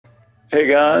Hey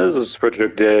guys, this is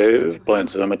Project Dave, playing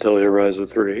some Atelier Ryza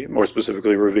 3, more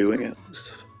specifically reviewing it.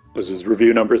 This is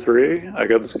review number 3. I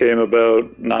got this game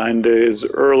about 9 days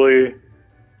early,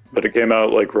 but it came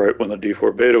out like right when the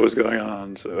D4 beta was going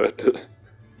on, so I had to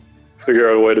figure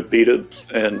out a way to beat it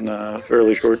in a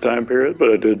fairly short time period,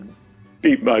 but I did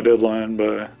beat my deadline by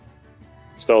a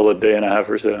solid day and a half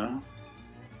or so.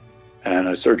 And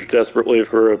I searched desperately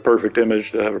for a perfect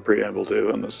image to have a preamble to,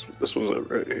 and this was it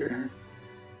right here.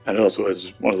 And it also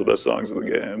has one of the best songs in the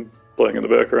game, playing in the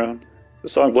background. The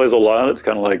song plays a lot, it's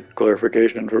kind of like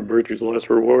clarification for Virtue's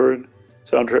Last Reward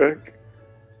soundtrack.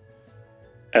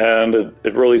 And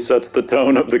it really sets the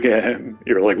tone of the game.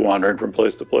 You're like wandering from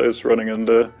place to place, running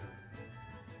into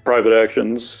private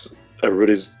actions.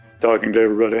 Everybody's talking to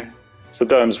everybody.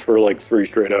 Sometimes for like 3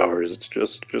 straight hours, it's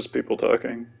just people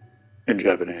talking. In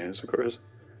Japanese, of course.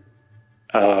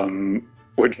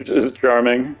 Which is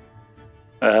charming.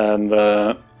 And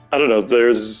I don't know,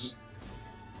 this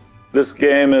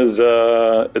game is,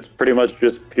 it's pretty much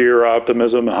just pure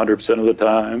optimism 100% of the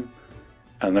time.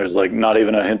 And there's like not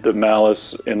even a hint of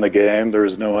malice in the game.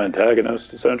 There's no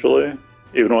antagonist, essentially.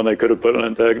 Even when they could have put an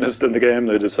antagonist in the game,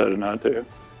 they decided not to.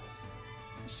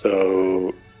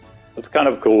 So, it's kind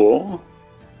of cool.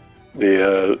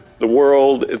 The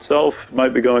world itself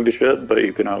might be going to shit, but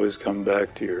you can always come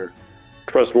back to your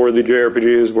trustworthy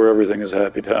JRPGs where everything is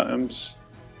happy times.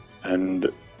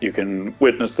 And you can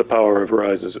witness the power of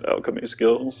Ryza's alchemy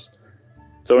skills.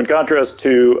 So in contrast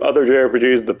to other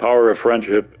JRPGs, the power of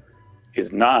friendship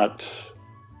is not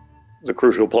the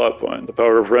crucial plot point. The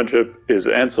power of friendship is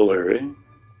ancillary.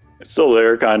 It's still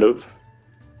there, kind of,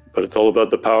 but it's all about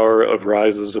the power of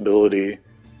Ryza's ability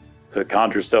to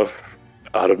conjure stuff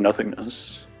out of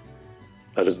nothingness.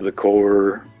 That is the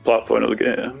core plot point of the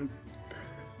game.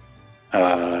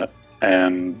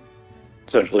 And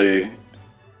essentially,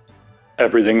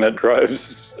 everything that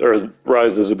drives or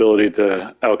Ryza's ability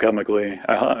to alchemically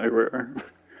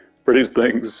produce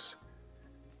things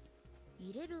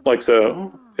like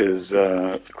so is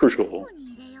crucial.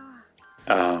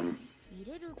 I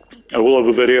will have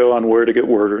a video on where to get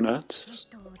Worder nuts,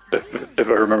 if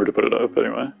I remember to put it up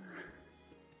anyway,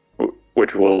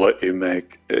 which will let you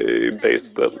make a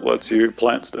base that lets you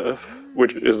plant stuff,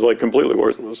 which is like completely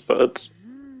worthless, but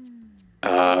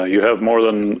you have more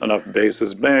than enough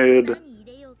bases made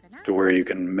to where you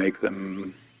can make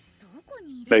one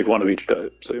of each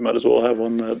type. So you might as well have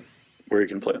one where you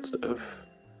can plant stuff.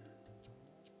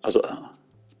 Huzzah.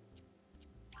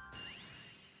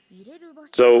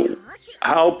 So,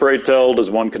 how, pray tell,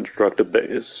 does one construct a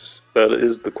base? That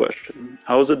is the question.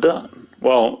 How is it done?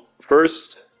 Well,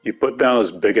 first, you put down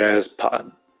this big-ass pot,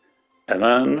 and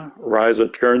then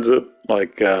Ryza turns it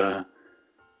like Weird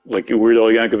Al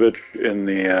Yankovic in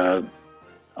the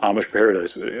Amish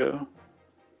Paradise video.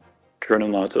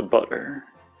 Churning lots of butter.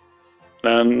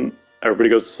 Then everybody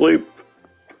goes to sleep.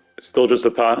 It's still just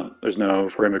a pot. There's no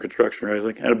frame of construction or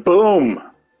anything. And boom!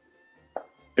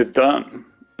 It's done.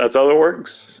 That's how it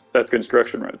works. That's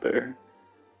construction right there.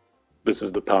 This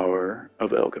is the power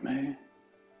of alchemy.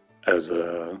 As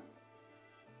a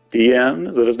DN,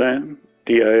 is that his name?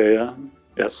 D-I-A-N?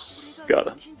 Yes, got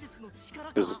it.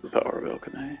 This is the power of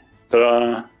alchemy.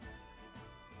 Ta-da!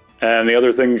 And the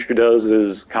other thing she does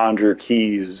is conjure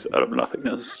keys out of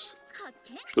nothingness.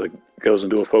 She like goes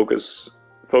into a focus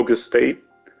state,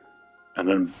 and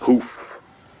then poof,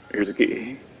 here's a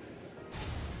key.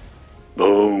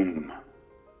 Boom.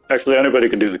 Actually, anybody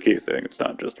can do the key thing. It's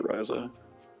not just Ryza.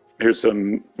 Here's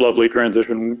some lovely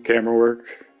transition camera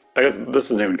work. I guess this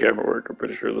isn't even camera work. I'm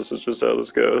pretty sure this is just how this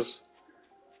goes.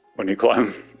 When you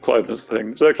climb this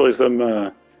thing, there's actually some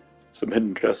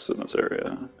hidden chests in this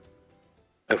area.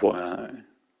 FYI.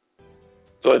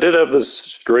 So I did have this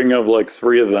string of like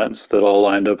 3 events that all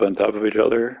lined up on top of each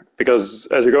other, because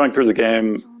as you're going through the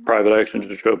game, private actions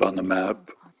just show up on the map,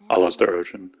 a la Star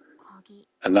Ocean.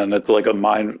 And then it's like I'm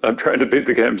trying to beat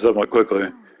the game somewhat quickly,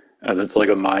 and it's like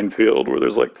a minefield where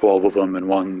there's like 12 of them in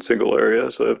one single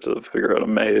area, so I have to figure out a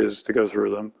maze to go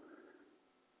through them.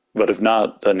 But if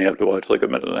not, then you have to watch like a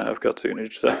 1.5-minute cutscene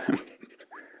each time,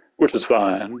 which is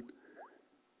fine.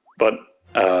 But,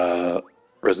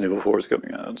 Resident Evil 4 is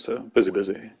coming out, so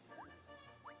busy.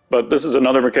 But this is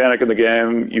another mechanic in the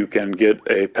game. You can get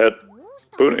a pet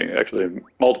pony, actually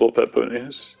multiple pet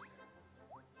ponies,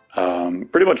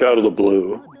 pretty much out of the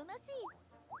blue.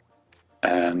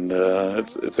 And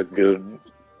it's a good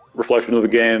reflection of the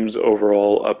game's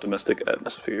overall optimistic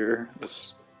atmosphere.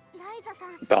 This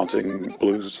bouncing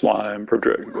blue slime from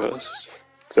Dragon Quest,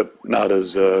 except not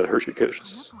as Hershey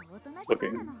Kisses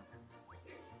looking.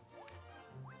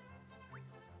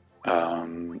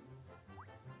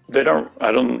 They don't,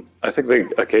 I think they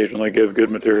occasionally give good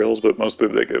materials, but mostly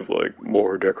they give, like,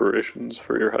 more decorations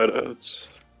for your hideouts.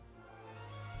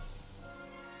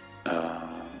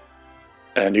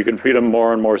 And you can feed them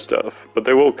more and more stuff, but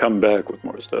they will come back with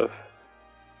more stuff.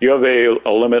 You have a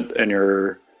limit in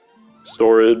your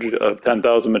storage of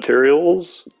 10,000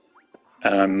 materials,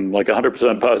 and I'm like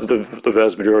 100% positive the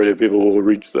vast majority of people will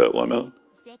reach that limit.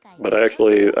 But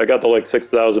I got to like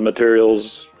 6,000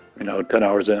 materials, 10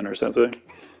 hours in or something.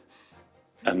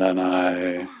 And then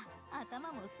I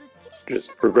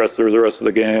just progressed through the rest of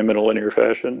the game in a linear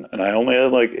fashion, and I only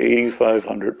had like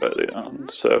 8,500 by the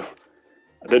end, so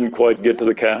I didn't quite get to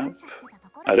the cap.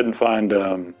 I didn't find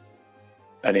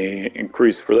any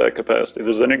increase for that capacity.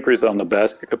 There's an increase on the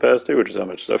basket capacity, which is how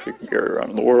much stuff you can carry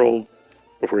around in the world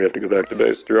before you have to go back to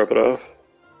base to drop it off.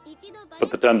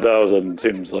 But the 10,000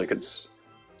 seems like that's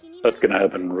going to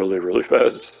happen really, really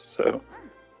fast, so...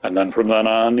 And then from then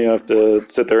on, you have to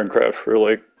sit there and craft for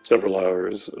like several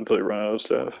hours until you run out of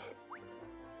stuff.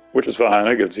 Which is fine,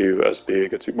 it gets you SP, it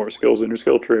gets you more skills in your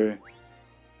skill tree,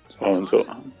 so on and so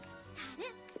on.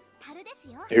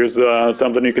 Here's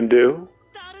something you can do.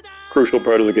 Crucial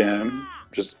part of the game,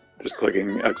 just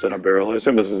clicking X on a barrel. I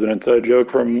assume this is an inside joke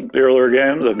from the earlier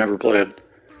games. I've never played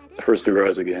the first two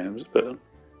Ryza games, but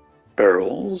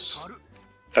barrels.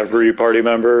 Every party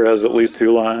member has at least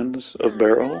 2 lines of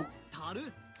barrel.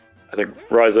 I think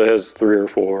Ryza has 3 or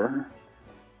 4,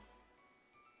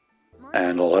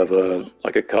 and I'll have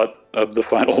a cut of the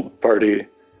final party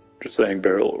just saying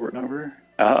barrel over and over.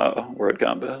 We're at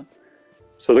combat.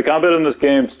 So the combat in this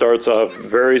game starts off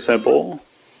very simple,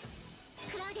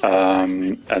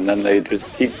 and then they just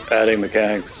keep adding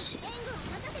mechanics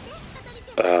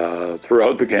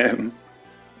throughout the game.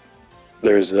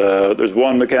 There's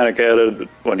one mechanic added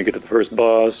when you get to the first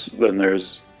boss, then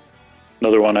there's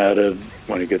another one added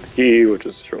when you get the key, which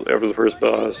is shortly after the first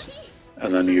boss,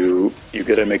 and then you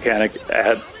get a mechanic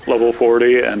at level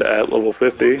 40 and at level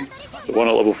 50. The one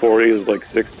at level 40 is like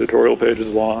 6 tutorial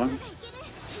pages long.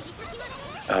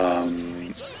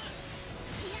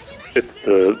 It's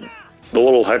the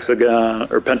little hexagon,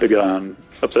 or pentagon,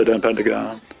 upside down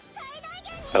pentagon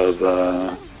of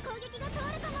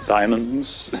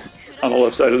diamonds on the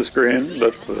left side of the screen.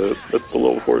 That's the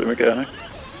level 40 mechanic.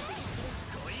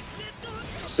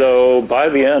 So by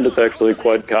the end, it's actually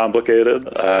quite complicated.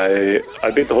 I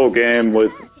beat the whole game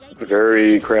with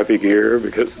very crappy gear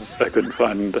because I couldn't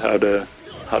find how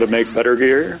to make better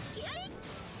gear.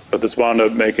 But this wound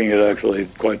up making it actually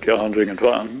quite challenging and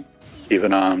fun,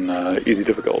 even on easy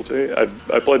difficulty.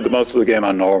 I played the most of the game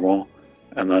on normal,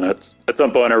 and then at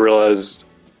some point I realized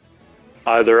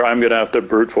either I'm gonna have to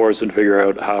brute force and figure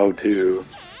out how to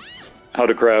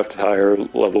craft higher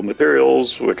level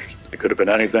materials, which it could have been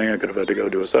anything. I could have had to go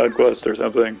do a side quest or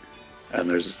something, and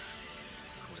there's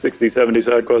 60, 70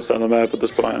 side quests on the map at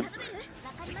this point.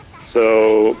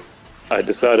 So I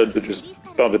decided to just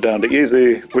bump it down to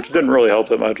easy, which didn't really help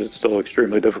that much. It's still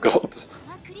extremely difficult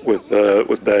with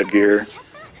bad gear.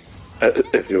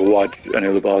 If you watch any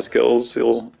of the boss kills,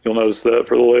 you'll notice that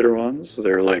for the later ones,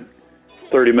 they're like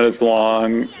 30 minutes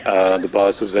long. The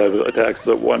bosses have attacks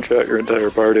that one-shot your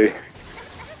entire party.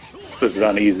 This is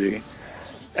on easy.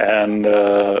 And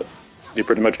you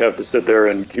pretty much have to sit there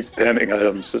and keep spamming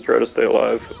items to try to stay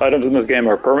alive. Items in this game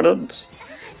are permanent.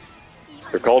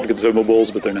 They're called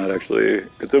consumables, but they're not actually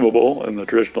consumable in the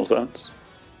traditional sense.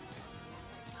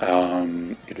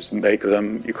 You just make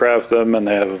them, you craft them, and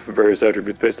they have various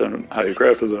attributes based on how you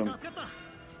crafted them.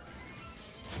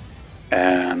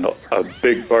 And a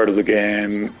big part of the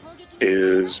game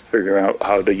is figuring out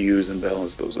how to use and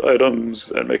balance those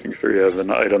items, and making sure you have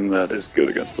an item that is good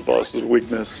against the boss's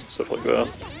weakness, stuff like that.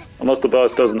 Unless the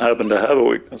boss doesn't happen to have a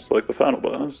weakness, like the final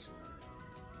boss,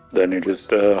 then you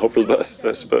just hope for the best,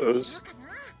 I suppose.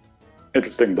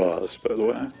 Interesting boss, by the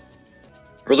way.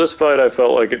 For this fight, I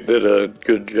felt like it did a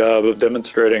good job of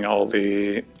demonstrating all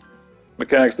the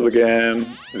mechanics of the game,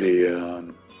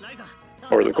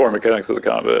 or the core mechanics of the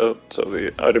combat. So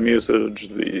the item usage,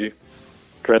 the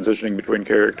transitioning between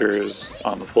characters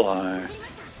on the fly,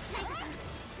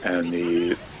 and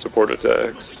the support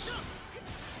attacks.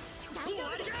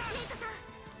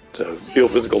 To deal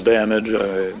physical damage,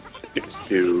 you just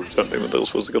do something that deals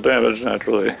physical damage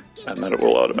naturally, and then it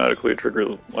will automatically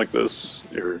trigger like this,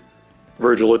 your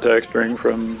Virgil attack string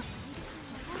from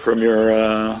your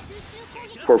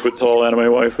 4-foot-tall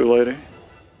anime waifu lady.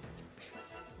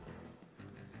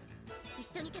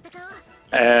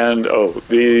 And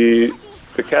the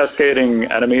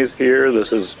cascading enemies here,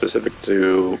 this is specific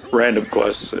to random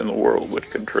quests in the world which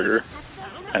can trigger,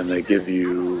 and they give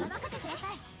you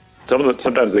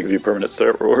sometimes they give you permanent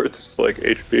stat rewards, like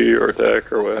HP or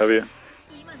attack or what have you.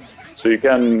 So you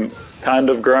can kind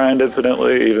of grind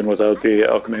infinitely even without the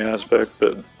alchemy aspect,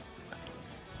 but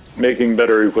making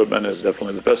better equipment is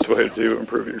definitely the best way to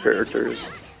improve your characters.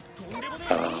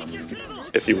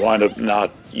 If you wind up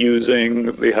not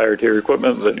using the higher tier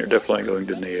equipment, then you're definitely going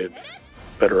to need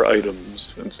better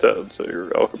items instead, so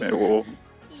your alchemy will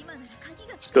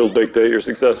still dictate your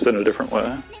success in a different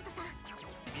way.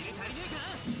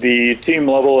 The team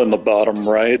level in the bottom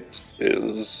right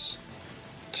is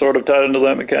sort of tied into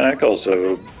that mechanic,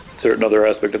 also certain other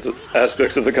aspects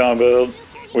of the combat,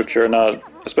 which are not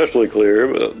especially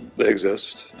clear, but they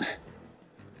exist.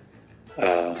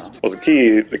 Well, the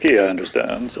key I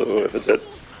understand, so if it's at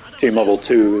team level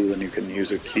 2, then you can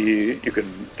use a key, you can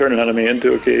turn an enemy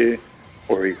into a key,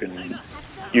 or you can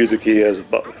use a key as a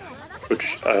buff,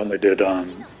 which I only did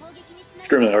on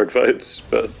extremely hard fights,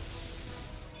 but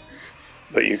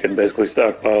you can basically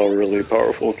stockpile really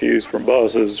powerful keys from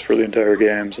bosses for the entire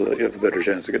game so that you have a better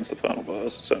chance against the final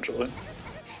boss, essentially.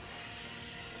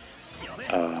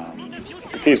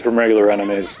 The keys from regular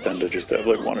enemies tend to just have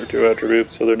like 1 or 2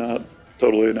 attributes, so they're not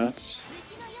totally nuts.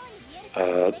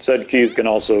 Said keys can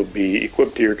also be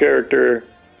equipped to your character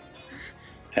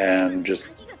and just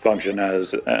function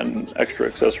as an extra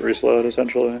accessory slot,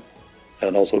 essentially,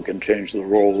 and also can change the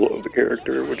role of the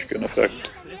character, which can affect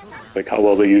like how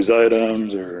well they use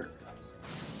items, or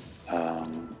how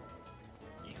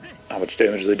much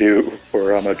damage they do,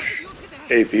 or how much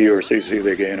AP or CC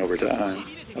they gain over time,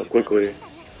 how quickly.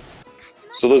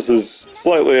 So this is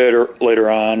slightly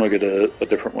later on, we get a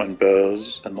different wind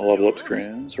bows and the level up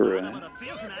screens, hooray.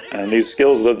 And these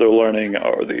skills that they're learning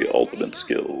are the ultimate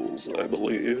skills, I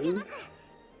believe.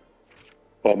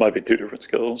 Well, it might be 2 different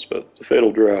skills, but the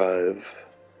Fatal Drive.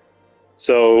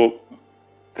 So,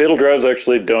 Fatal Drives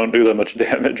actually don't do that much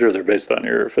damage, or they're based on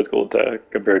your physical attack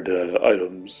compared to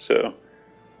items, so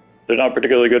they're not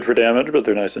particularly good for damage, but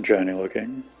they're nice and shiny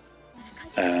looking.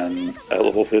 And at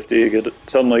level 50, you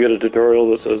suddenly get a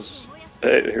tutorial that says,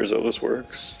 hey, here's how this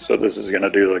works. So this is going to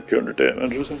do like 200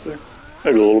 damage or something.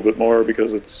 Maybe a little bit more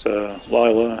because it's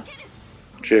Lila.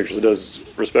 She actually does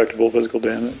respectable physical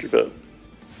damage, but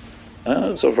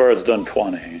so far it's done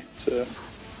 20, so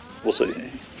we'll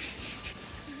see.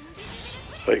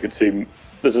 But you can see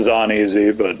this is on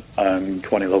easy, but I'm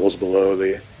 20 levels below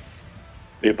the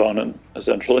opponent,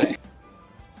 essentially.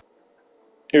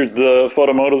 Here's the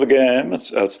photo mode of the game.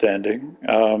 It's outstanding.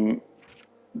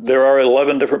 There are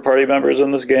 11 different party members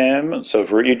in this game, so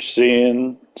for each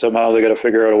scene, somehow they got to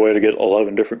figure out a way to get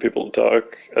 11 different people to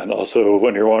talk. And also,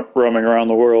 when you're roaming around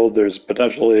the world, there's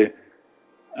potentially,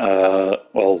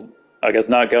 well, I guess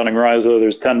not counting Ryza,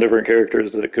 there's 10 different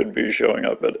characters that could be showing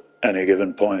up at any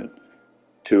given point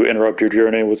to interrupt your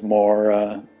journey with more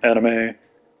anime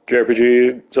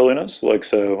JRPG silliness, like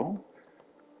so.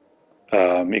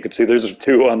 You can see there's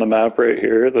 2 on the map right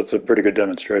here. That's a pretty good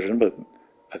demonstration, but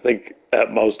I think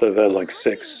at most I've had like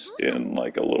 6 in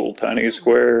like a little tiny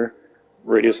square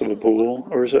radius of a pool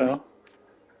or so.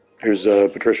 Here's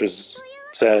Patricia's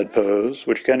sad pose,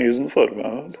 which you can use in the photo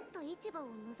mode.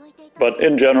 But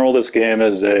in general, this game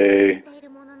is a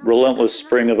relentless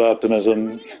spring of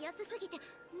optimism.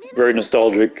 Very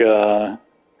nostalgic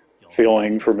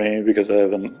feeling for me because I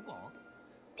haven't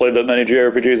played that many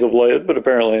JRPGs of late, but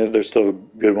apparently there's still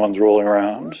good ones rolling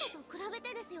around.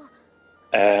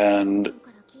 And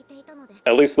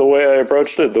at least the way I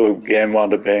approached it, the game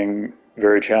wound up being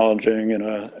very challenging in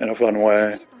a fun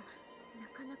way.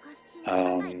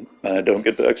 And I don't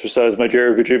get to exercise my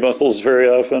JRPG muscles very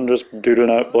often, just due to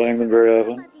not playing them very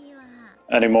often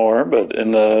anymore. But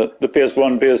in the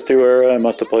PS1, PS2 era, I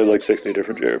must have played like 60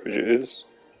 different JRPGs,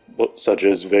 such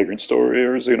as Vagrant Story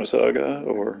or Xenosaga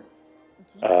or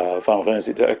Final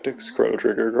Fantasy Tactics, Chrono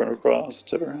Trigger, Chrono Cross,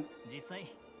 etc.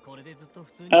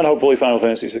 And hopefully Final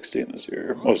Fantasy 16 this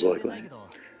year, most likely.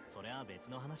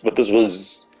 But this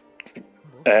was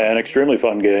an extremely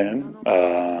fun game.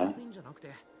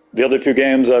 The other 2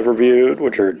 games I've reviewed,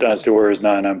 which are Dynasty Warriors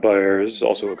 9 Empires,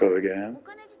 also a Koei game,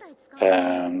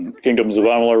 and Kingdoms of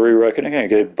Amalur Re-Reckoning, I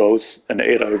gave both an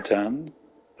 8 out of 10.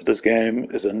 But this game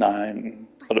is a 9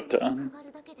 out of 10.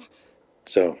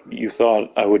 So you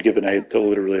thought I would give an 8 to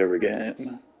literally every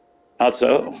game. Not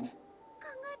so.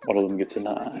 One of them gets a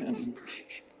 9.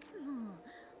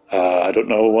 I don't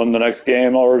know when the next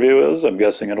game I'll review is. I'm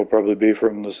guessing it'll probably be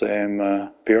from the same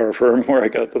PR firm where I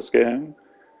got this game.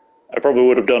 I probably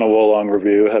would have done a Wolong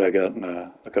review had I gotten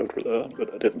a code for that,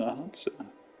 but I did not. So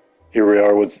here we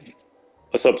are with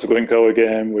a subsequent Koei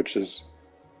game, which is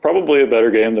probably a better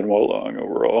game than Wolong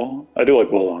overall. I do like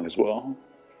Wolong as well.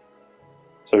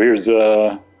 So here's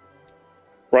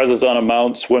Ryza's on a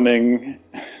mount swimming,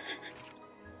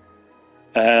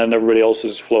 and everybody else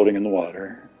is floating in the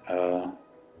water.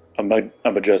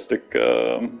 A majestic.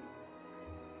 I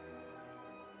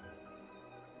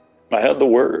had the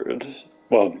word.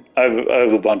 Well, I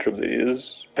have a bunch of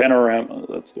these. Panorama,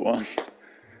 that's the one.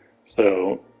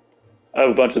 So I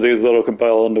have a bunch of these that'll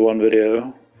compile into one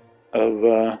video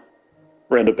of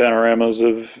random panoramas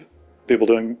of people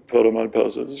doing photo mode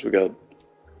poses. We got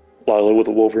Lila with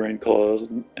the Wolverine claws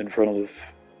in front of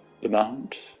the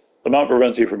mount. The mount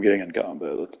prevents you from getting in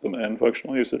combat. That's the main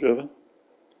functional usage of it.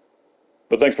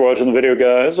 But thanks for watching the video,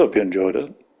 guys. Hope you enjoyed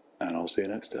it, and I'll see you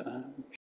next time.